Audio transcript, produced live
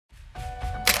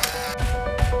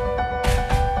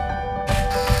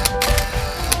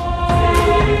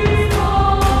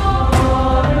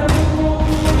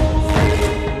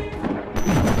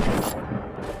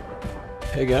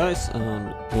Hey guys,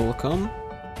 and welcome.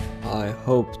 I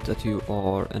hope that you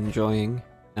are enjoying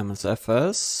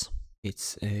MSFS.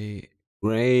 It's a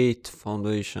great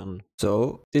foundation.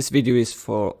 So this video is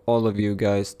for all of you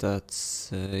guys that's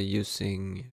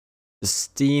using the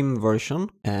Steam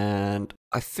version, and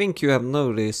I think you have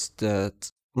noticed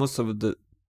that most of the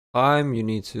time you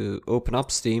need to open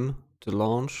up Steam to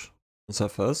launch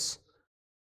MSFS,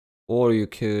 or you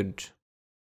could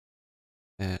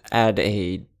add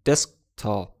a desktop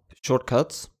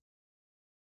shortcut,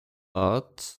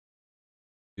 but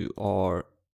you are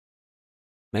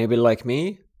maybe like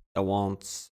me that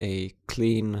wants a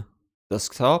clean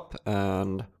desktop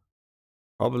and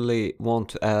probably want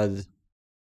to add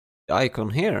the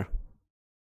icon here.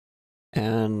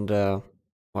 And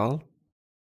well,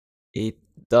 it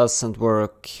doesn't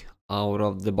work out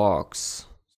of the box.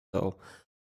 So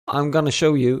I'm gonna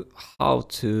show you how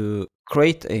to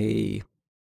create a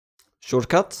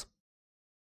shortcut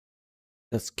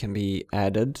that can be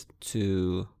added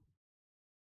to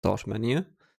start menu.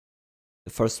 The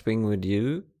first thing we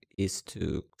do is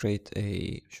to create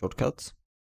a shortcut.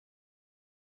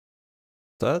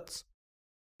 That,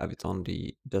 have it on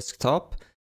the desktop.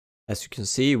 As you can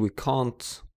see, we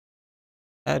can't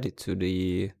add it to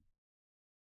the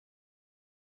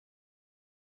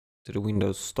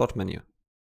Windows start menu.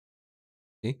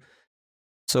 See?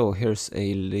 So here's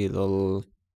a little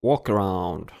walk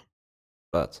around,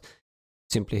 but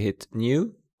simply hit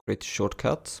new, create a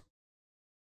shortcut,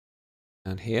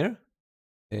 and here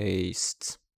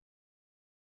paste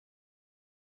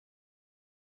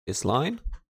this line,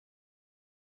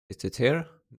 paste it here,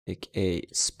 make a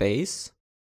space,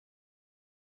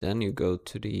 then you go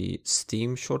to the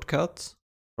Steam shortcut,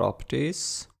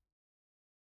 properties,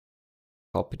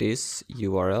 copy this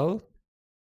URL,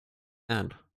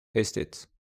 and paste it.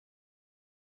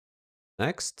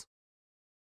 Next,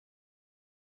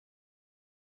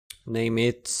 name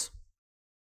it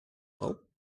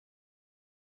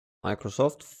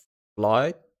Microsoft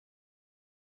Flight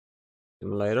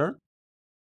Simulator,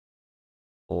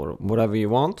 or whatever you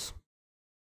want.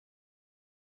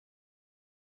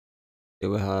 Here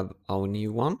we have our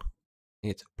new one.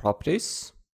 Hit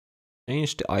properties,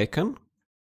 change the icon,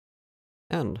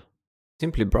 and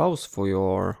simply browse for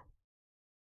your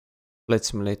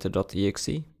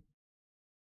explorer.exe.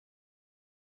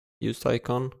 Use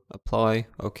icon, apply,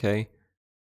 okay.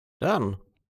 Done.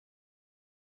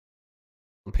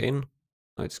 Pin.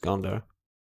 Oh, it's gone there.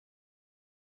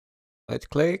 Right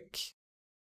click.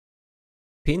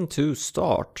 Pin to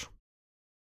start.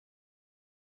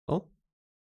 Oh.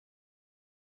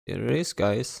 Here it is,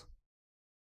 guys.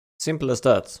 Simple as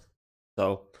that.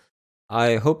 So,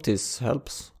 I hope this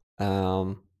helps.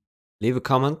 Leave a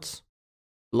comment,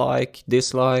 like,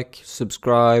 dislike,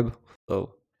 subscribe.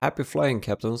 So, happy flying,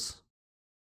 captains.